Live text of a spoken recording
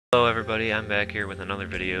Hello everybody, I'm back here with another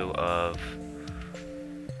video of,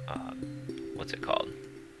 what's it called?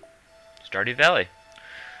 Stardew Valley.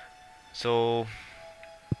 So,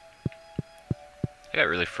 I got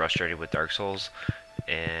really frustrated with Dark Souls,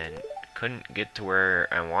 and couldn't get to where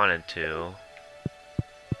I wanted to,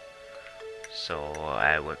 so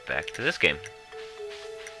I went back to this game.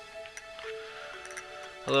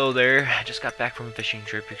 Hello there, I just got back from a fishing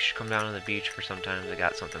trip. You should come down to the beach for sometimes. I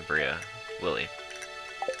got something for you. Willie.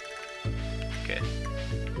 Okay.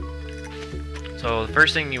 So the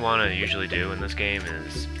first thing you want to usually do in this game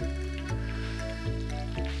is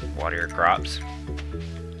water your crops,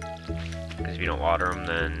 because if you don't water them,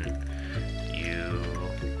 then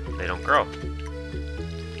they don't grow,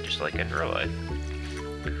 just like in real life.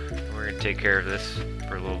 We're gonna take care of this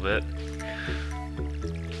for a little bit.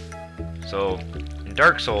 So in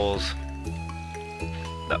Dark Souls,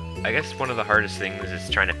 I guess one of the hardest things is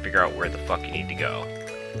trying to figure out where the fuck you need to go.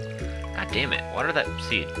 God damn it, water that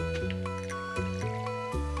seed.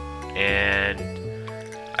 And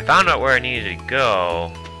I found out where I needed to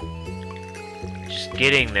go. Just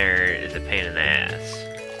getting there is a pain in the ass.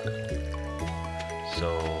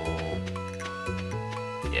 So,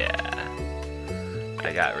 yeah.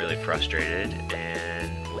 I got really frustrated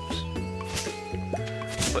and, whoops,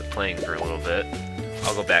 quit playing for a little bit.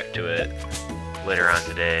 I'll go back to it later on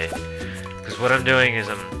today. Because what I'm doing is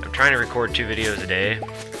I'm trying to record 2 videos a day.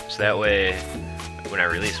 So that way, when I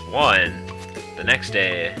release one, the next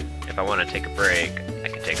day, if I want to take a break, I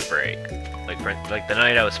can take a break. Like the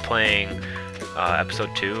night I was playing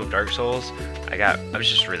episode 2 of Dark Souls, I was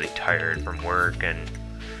just really tired from work, and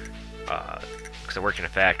because I work in a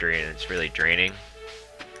factory and it's really draining,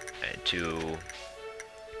 and to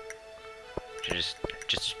just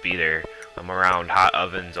be there. I'm around hot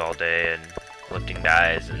ovens all day and lifting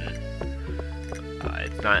dyes, and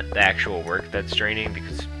it's not the actual work that's draining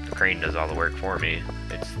because the crane does all the work for me.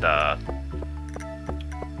 It's the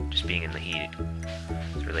just being in the heat.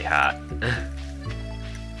 It's really hot.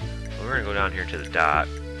 We're gonna go down here to the dock.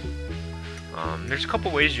 There's a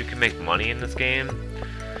couple ways you can make money in this game.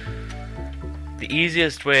 The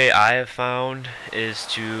easiest way I have found is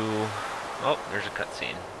to... Oh, there's a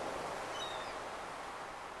cutscene.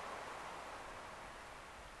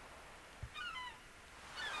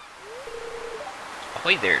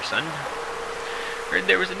 Ahoy there, son. Heard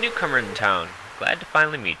there was a newcomer in town. Glad to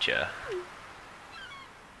finally meet ya.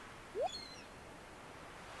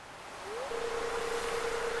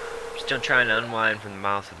 Still trying to unwind from the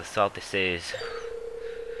mouth of the salty seas.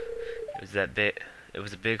 It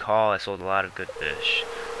was a big haul. I sold a lot of good fish.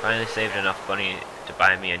 Finally saved enough money to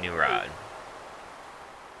buy me a new rod.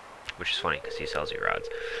 Which is funny because he sells you rods.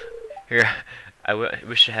 Here, I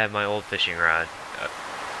wish to have my old fishing rod.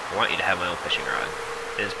 I want you to have my old fishing rod.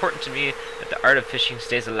 It is important to me that the art of fishing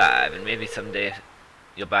stays alive, and maybe someday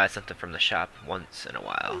you'll buy something from the shop once in a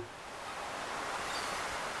while.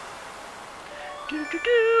 Doo -doo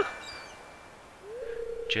 -doo.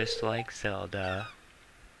 Just like Zelda.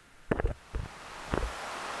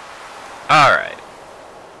 Alright.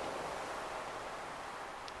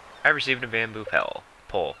 I received a bamboo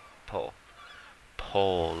pole.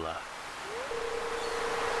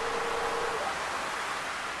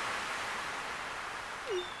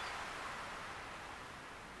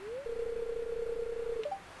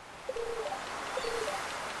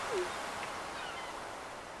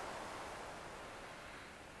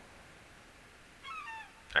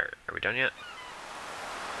 Are we done yet?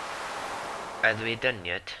 Are we done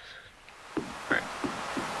yet? Alright.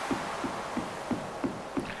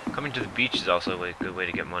 Coming to the beach is also a good way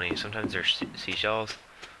to get money. Sometimes there's seashells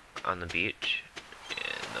on the beach,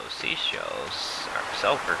 and those seashells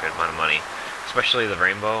sell for a good amount of money. Especially the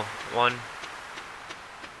rainbow one.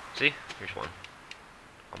 See? Here's one.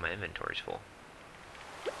 Oh, my inventory's full.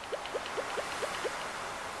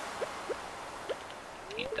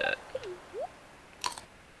 Eat that.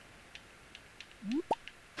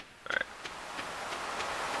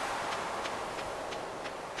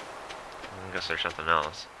 I guess there's something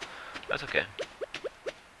else. That's okay.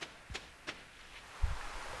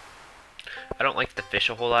 I don't like to fish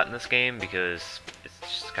a whole lot in this game because it's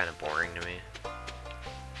just kind of boring to me.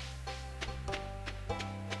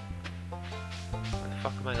 Where the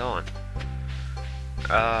fuck am I going?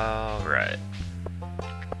 Alright.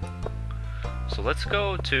 So let's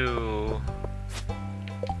go to...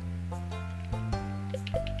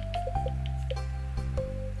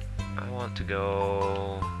 I want to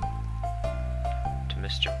go...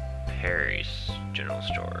 Mr. Perry's general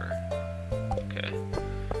store. Okay.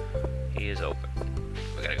 He is open.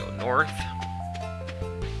 We gotta go north.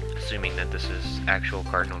 Assuming that this is actual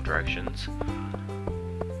cardinal directions.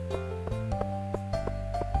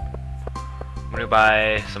 I'm gonna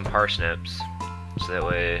buy some parsnips, so that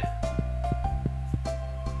way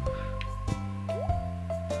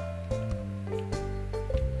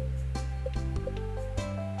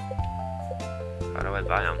how do I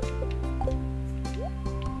buy them?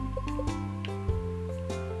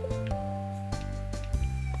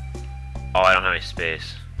 Oh, I don't have any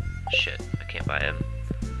space. Shit, I can't buy him.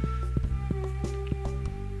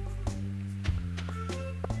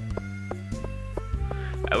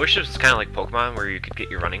 I wish it was kind of like Pokemon where you could get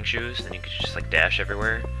your running shoes and you could just like dash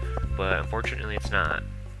everywhere, but unfortunately it's not,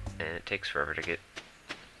 and it takes forever to get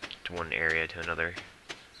to one area to another.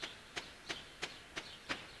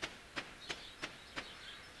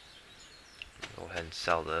 Go ahead and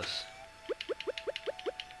sell this.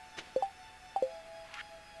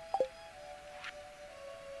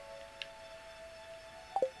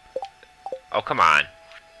 Oh, come on.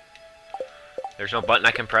 There's no button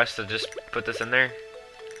I can press to just put this in there?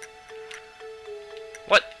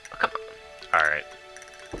 What? Oh, come on. Alright.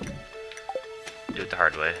 Do it the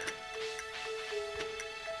hard way.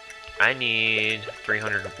 I need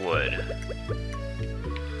 300 wood.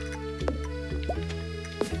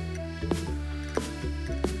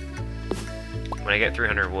 When I get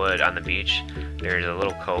 300 wood on the beach, there's a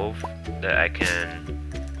little cove that I can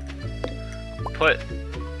put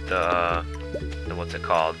the what's it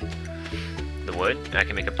called? The wood. I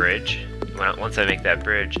can make a bridge. Once I make that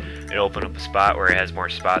bridge, it'll open up a spot where it has more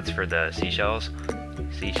spots for the seashells.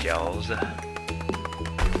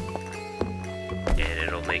 And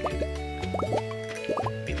it'll make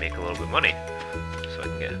me make a little bit of money, so I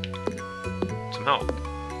can get some help.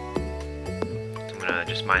 So I'm gonna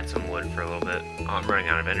just mine some wood for a little bit. Oh, I'm running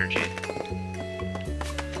out of energy.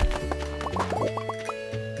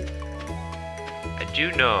 I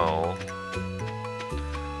do know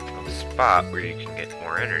of a spot where you can get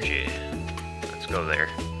more energy. Let's go there.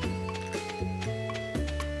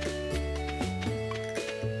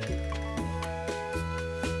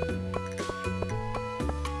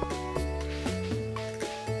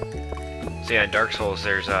 So yeah, in Dark Souls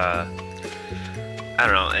there's I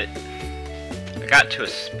don't know, I got to a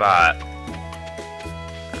spot,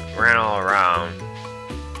 ran all around,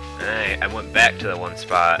 and I went back to that one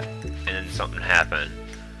spot, and then something happened.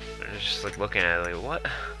 I was just like looking at it like, what?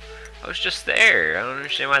 I was just there. I don't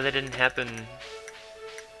understand why that didn't happen.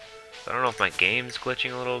 I don't know if my game's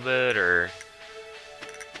glitching a little bit or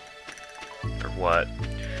what.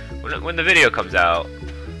 When the video comes out,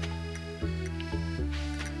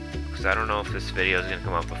 because I don't know if this video is gonna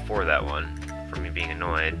come out before that one, for me being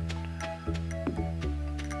annoyed.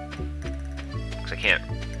 Because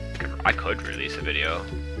I could release a video,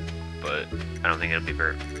 but I don't think it'll be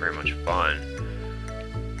very much fun.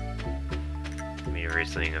 Me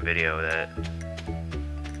releasing a video that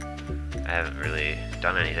I haven't really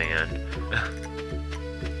done anything in.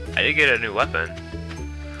 I did get a new weapon.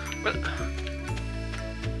 What?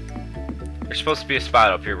 There's supposed to be a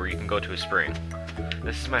spot up here where you can go to a spring.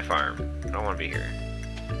 This is my farm. I don't want to be here.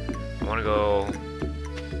 I want to go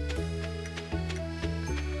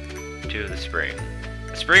to the spring.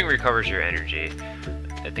 The spring recovers your energy.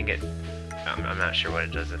 I think it... I'm not sure what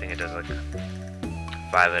it does. I think it does like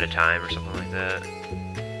 5 at a time or something like that.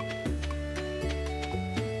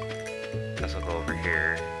 Guess I'll go over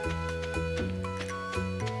here.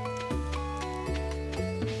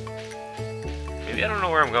 Maybe I don't know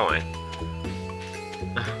where I'm going.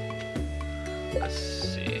 Let's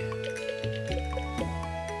see.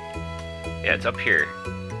 Yeah, it's up here.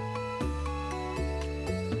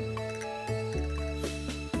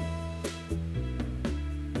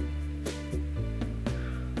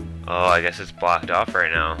 Oh, I guess it's blocked off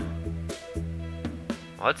right now.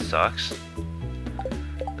 Well, that sucks.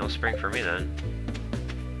 No spring for me then.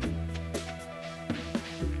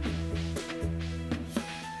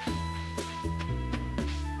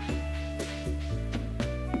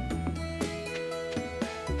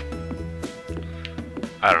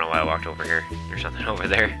 I don't know why I walked over here. There's something over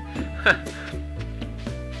there.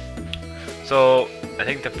 So, I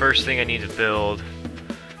think the first thing I need to build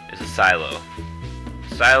is a silo.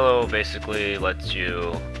 Silo basically lets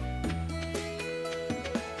you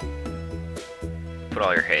put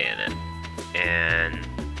all your hay in it, and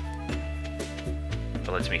it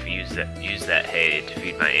lets me use that hay to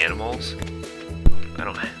feed my animals. I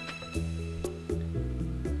don't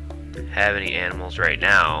have any animals right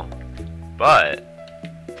now, but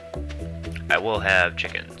I will have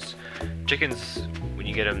chickens. Chickens, when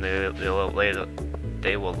you get them, they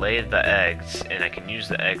will lay the eggs, and I can use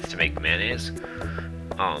the eggs to make mayonnaise.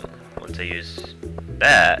 Once I use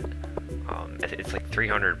that, it's like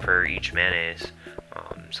 300 per each mayonnaise.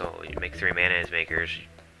 So you make 3 mayonnaise makers,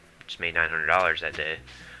 just made $900 that day.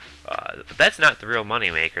 But that's not the real money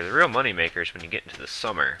maker. The real money maker is when you get into the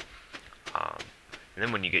summer. And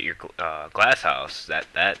then when you get your glass house,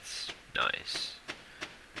 that's nice.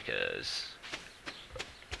 Because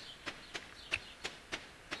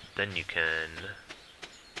then you can...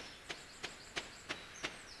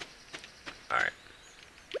 Alright.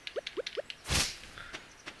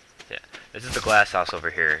 Yeah, this is the glass house over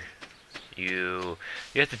here. You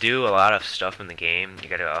have to do a lot of stuff in the game. You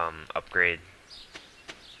gotta upgrade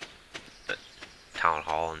the town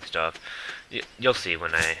hall and stuff. You'll see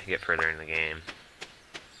when I get further in the game.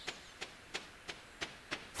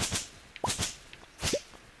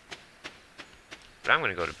 But I'm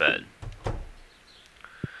gonna go to bed.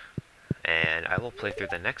 And I will play through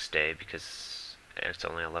the next day because it's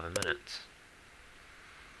only 11 minutes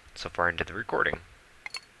so far into the recording.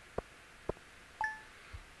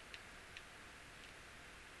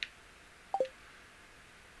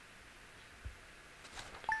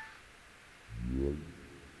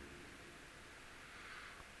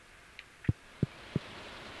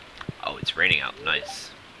 Oh, it's raining out. Nice.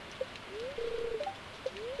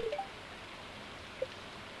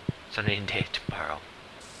 Sunny day tomorrow.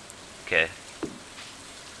 Okay.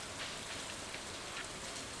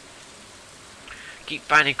 Keep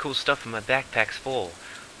finding cool stuff and my backpack's full.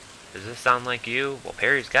 Does this sound like you? Well,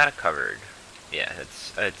 Perry's got it covered. Yeah,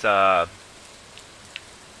 it's $2,000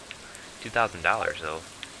 though.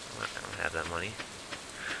 I don't have that money.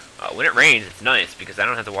 When it rains, it's nice because I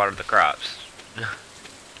don't have to water the crops.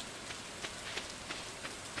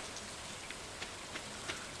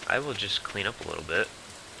 I will just clean up a little bit.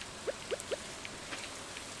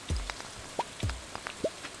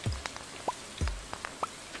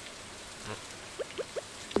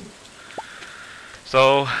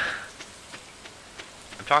 So,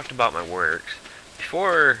 I've talked about my works.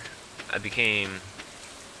 Before I became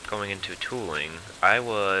going into tooling, I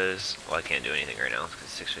was, well, I can't do anything right now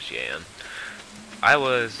because it's 6:50 a.m. I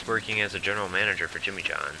was working as a general manager for Jimmy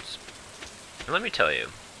John's. And let me tell you,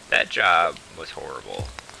 that job was horrible.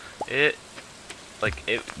 It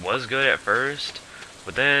was good at first,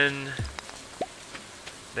 but then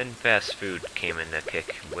fast food came into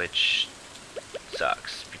kick, which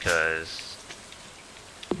sucks because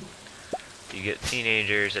you get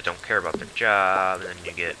teenagers that don't care about their job, and then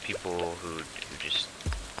you get people who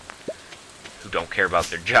don't care about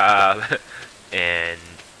their job, and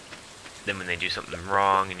then when they do something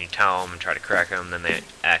wrong and you tell them and try to correct them, then they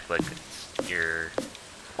act like you're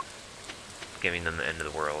giving them the end of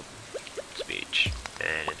the world speech,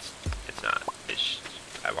 and it's not. It's just,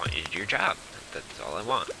 I want you to do your job. That's all I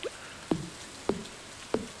want.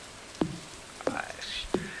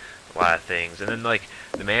 A lot of things, and then like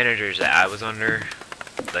the managers that I was under,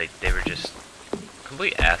 like they were just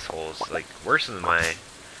complete assholes. Like worse than my.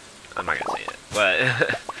 I'm not gonna say it, but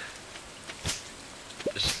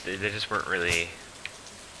they just weren't really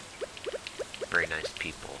very nice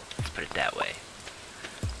people. Let's put it that way.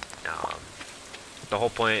 The whole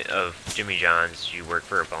point of Jimmy John's, you work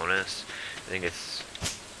for a bonus. I think it's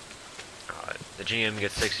the GM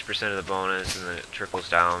gets 60% of the bonus, and then it trickles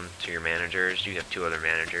down to your managers. You have 2 other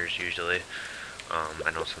managers usually.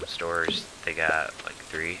 I know some stores they got like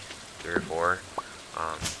 3 or 4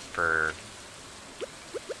 for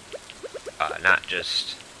not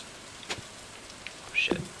just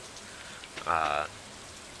shit. I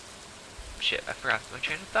forgot my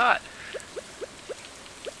train of thought.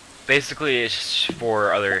 Basically, it's just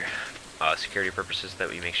for other security purposes that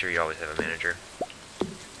we make sure you always have a manager.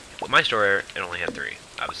 With my store, it only had 3.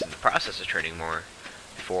 I was in the process of training more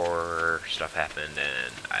before stuff happened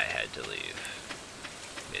and I had to leave,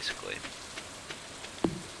 basically.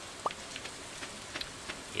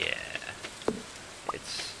 Yeah.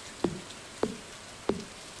 It's...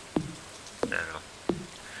 I don't know.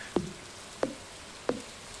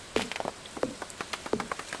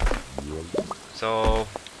 So...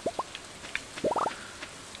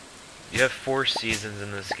 you have 4 seasons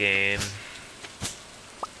in this game.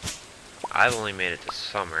 I've only made it to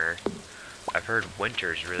summer. I've heard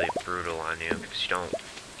winter's really brutal on you because you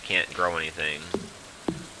can't grow anything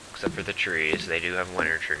except for the trees. They do have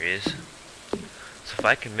winter trees. So if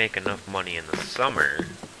I can make enough money in the summer,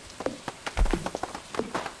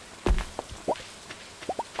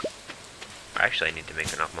 actually I need to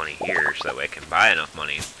make enough money here so that way I can buy enough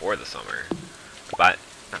money for the summer. Not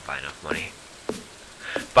buy enough money.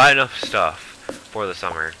 Buy enough stuff for the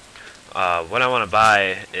summer. What I want to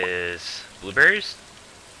buy is blueberries.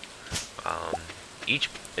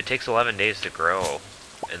 It takes 11 days to grow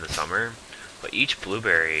in the summer, but each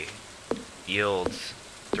blueberry yields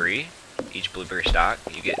 3. Each blueberry stalk,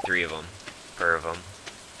 you get 3 of them per of them.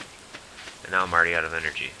 And now I'm already out of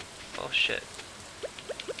energy. Oh shit.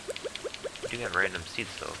 I do have random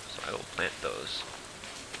seeds though, so I will plant those.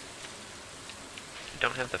 I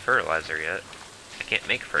don't have the fertilizer yet. I can't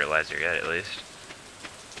make fertilizer yet, at least.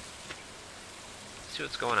 Let's see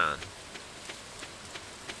what's going on.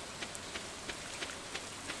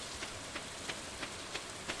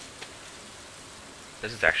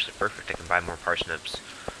 This is actually perfect. I can buy more parsnips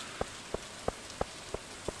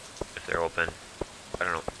if they're open. I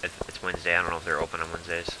don't know. It's Wednesday. I don't know if they're open on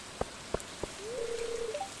Wednesdays.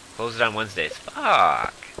 Close it on Wednesdays.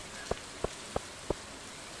 Fuck.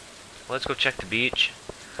 Well, let's go check the beach.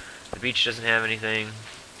 The beach doesn't have anything.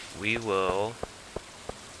 We will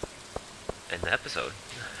end the episode.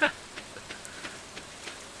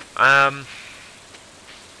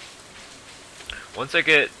 Once I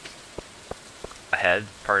get ahead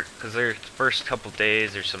because there's the first couple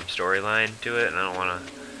days there's some storyline to it, and I don't want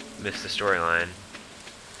to miss the storyline.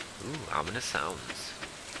 Ooh, ominous sounds.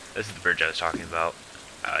 This is the bridge I was talking about.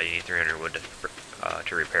 You need 300 wood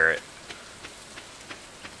to repair it.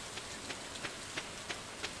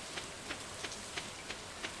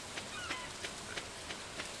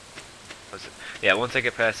 Yeah, once I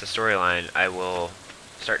get past the storyline, I will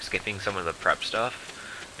start skipping some of the prep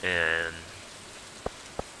stuff and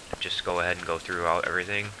just go ahead and go through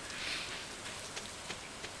everything.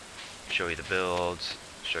 Show you the builds,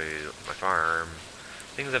 show you my farm,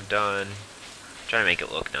 things I've done. Try to make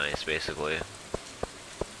it look nice, basically.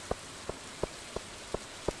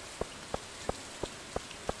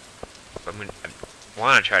 I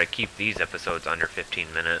want to try to keep these episodes under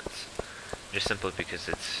 15 minutes, just simply because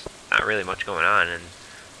it's not really much going on, and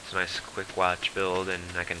it's a nice quick watch build, and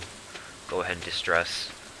I can go ahead and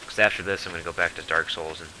distress. Because after this, I'm going to go back to Dark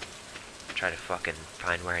Souls and try to fucking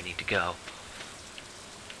find where I need to go.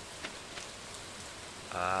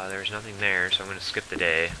 There's nothing there, so I'm going to skip the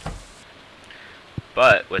day.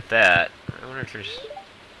 But with that, I wonder if there's...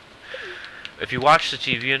 If you watch the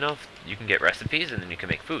TV enough, you can get recipes, and then you can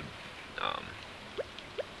make food.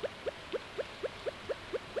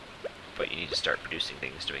 But you need to start producing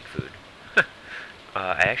things to make food.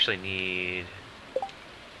 I actually need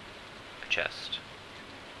a chest.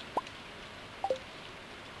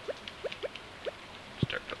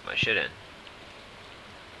 Start putting my shit in.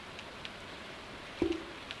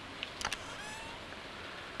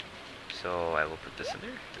 So I will put this in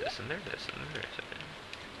there, this in there, this in there,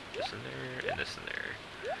 this in there, and this in there.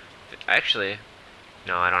 Actually,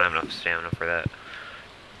 no, I don't have enough stamina for that.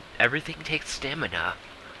 Everything takes stamina.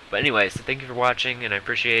 But anyways, thank you for watching, and I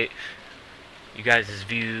appreciate you guys'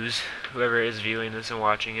 views, whoever is viewing this and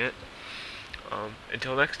watching it.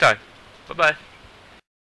 Until next time, bye-bye.